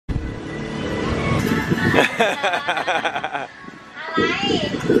I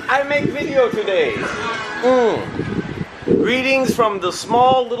make video today. Greetings from the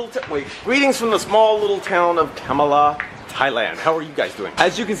small little town of Kamala, Thailand. How are you guys doing?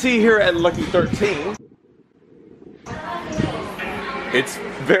 As you can see here at Lucky 13, it's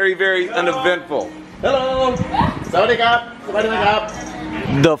very, very uneventful. Hello. Sawadee krap. Sawadee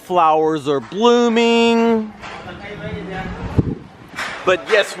krap. The flowers are blooming. But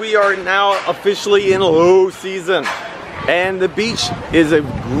yes, we are now officially in low season. And the beach is a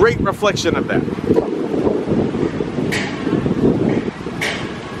great reflection of that.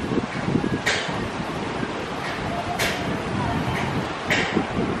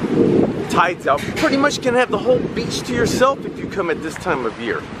 Tides out. Pretty much can have the whole beach to yourself if you come at this time of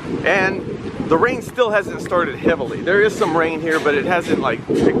year. And the rain still hasn't started heavily. There is some rain here, but it hasn't like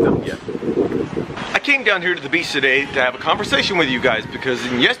picked up yet. I came down here to the beach today to have a conversation with you guys because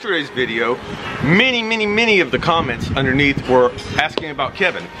in yesterday's video, many of the comments underneath were asking about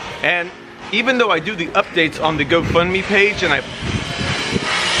Kevin. And even though I do the updates on the GoFundMe page and I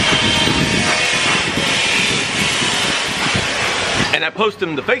post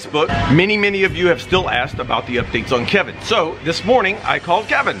them to Facebook, many of you have still asked about the updates on Kevin. So this morning I called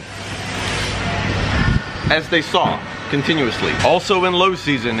Kevin, as they saw continuously. Also in low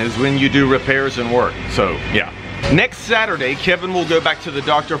season is when you do repairs and work. So yeah. Next Saturday, Kevin will go back to the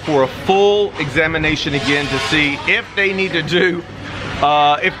doctor for a full examination again to see if they need to do,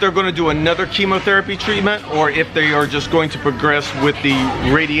 if they're going to do another chemotherapy treatment or if they are just going to progress with the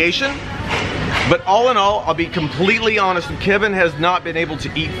radiation. But all in all, I'll be completely honest, Kevin has not been able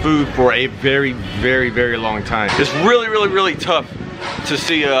to eat food for a very long time. It's really tough to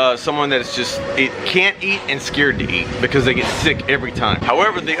see someone that is just can't eat and scared to eat because they get sick every time.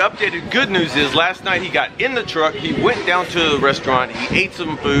 However, the updated good news is last night he got in the truck, he went down to the restaurant, he ate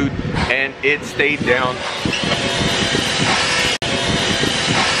some food, and it stayed down.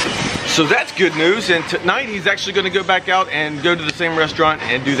 So that's good news, and tonight he's actually going to go back out and go to the same restaurant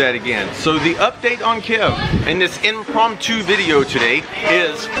and do that again. So the update on Kev in this impromptu video today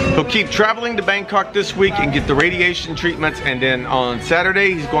is he'll keep traveling to Bangkok this week and get the radiation treatments, and then on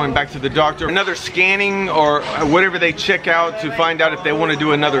Saturday he's going back to the doctor, another scanning or whatever they check out to find out if they want to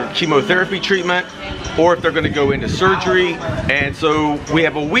do another chemotherapy treatment or if they're going to go into surgery. And so we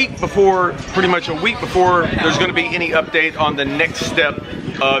have a week before, pretty much a week before there's going to be any update on the next step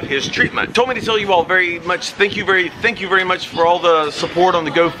of his treatment. Told me to tell you all very much thank you very much for all the support on the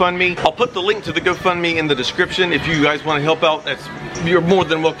GoFundMe. I'll put the link to the GoFundMe in the description if you guys want to help out. You're more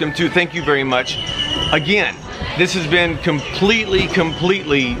than welcome to. Thank you very much. Again, this has been completely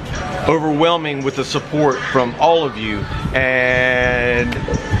overwhelming with the support from all of you, and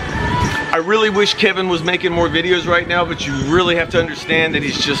I really wish Kevin was making more videos right now, but you really have to understand that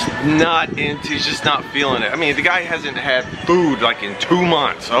he's just not feeling it. I mean, the guy hasn't had food like in 2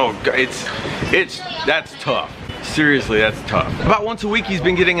 months. Oh, that's tough. Seriously, that's tough. About once a week he's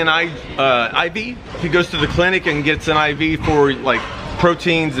been getting an IV. He goes to the clinic and gets an IV for like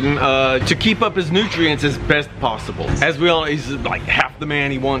proteins and to keep up his nutrients as best possible. As we all know, he's like half the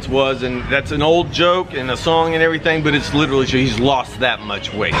man he once was, and that's an old joke and a song and everything, but it's literally true. He's lost that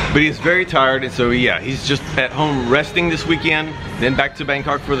much weight. But he's very tired, and so yeah, he's just at home resting this weekend, then back to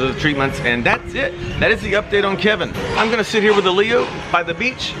Bangkok for the treatments, and that's it. That is the update on Kevin. I'm gonna sit here with a Leo by the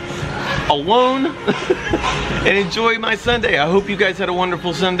beach alone and enjoy my Sunday. I hope you guys had a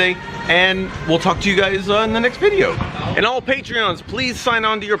wonderful Sunday, and we'll talk to you guys in the next video. And all Patreons, please sign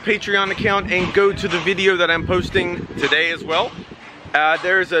on to your Patreon account and go to the video that I'm posting today as well.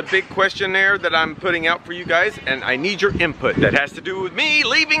 There's a big question there that I'm putting out for you guys, and I need your input. That has to do with me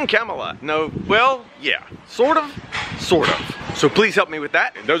leaving Kamala. No, well, yeah, sort of. So please help me with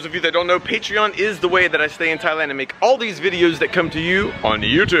that. And those of you that don't know, Patreon is the way that I stay in Thailand and make all these videos that come to you on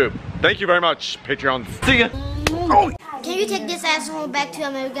YouTube. Thank you very much, Patreon. See ya. Oh. Can you take this asshole back to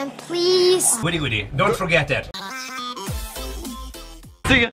America, please? Woody, don't forget that.